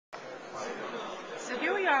So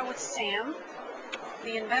here we are with Sam,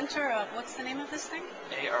 the inventor of, what's the name of this thing?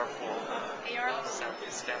 AR Pool. AR Pool.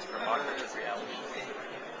 It stands for Augmented Reality.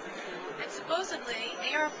 And supposedly,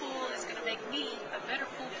 AR Pool is going to make me a better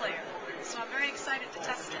pool player. So I'm very excited to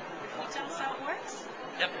test it. Can you tell us how it works?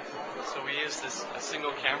 Yep. So we use a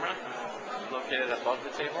single camera located above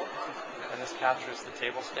the table, and this captures the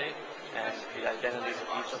table state and the identities of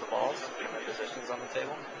each of the balls and their positions on the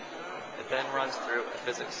table. It then runs through a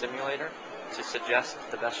physics simulator to suggest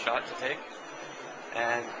the best shot to take.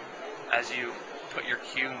 And as you put your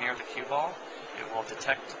cue near the cue ball, it will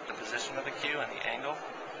detect the position of the cue and the angle,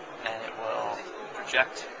 and it will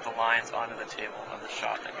project the lines onto the table of the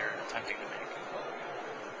shot that you're attempting to make.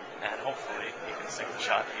 And hopefully you can sink the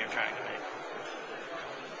shot that you're trying to make.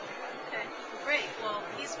 Okay, great. Well,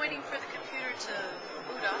 he's waiting for the computer to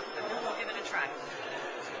boot up, and then we'll give it a try.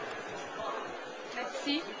 Let's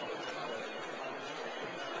see.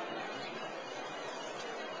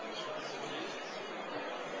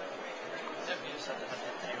 Yep, you just have to hit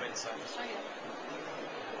the cue inside the screen.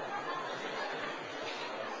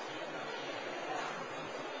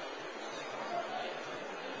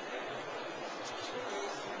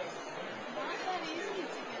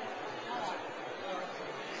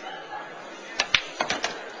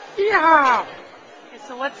 Yeah. Okay,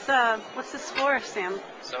 so what's the score, Sam?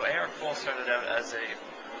 So AR Pool started out as a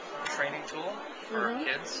training tool for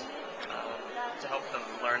kids to help them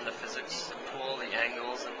learn the physics of pool, the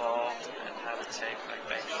angles involved, and how to take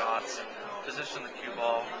bank shots and position the cue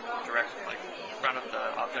ball direct in front of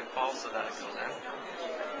the object ball so that it goes in.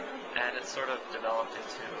 And it sort of developed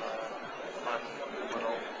into a fun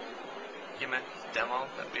little gimmick demo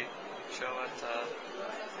that we show at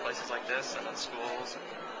places like this and at schools. And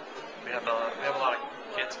we have a lot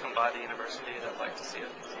of kids come by the university that like to see it.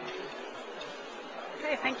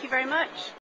 Okay, thank you very much.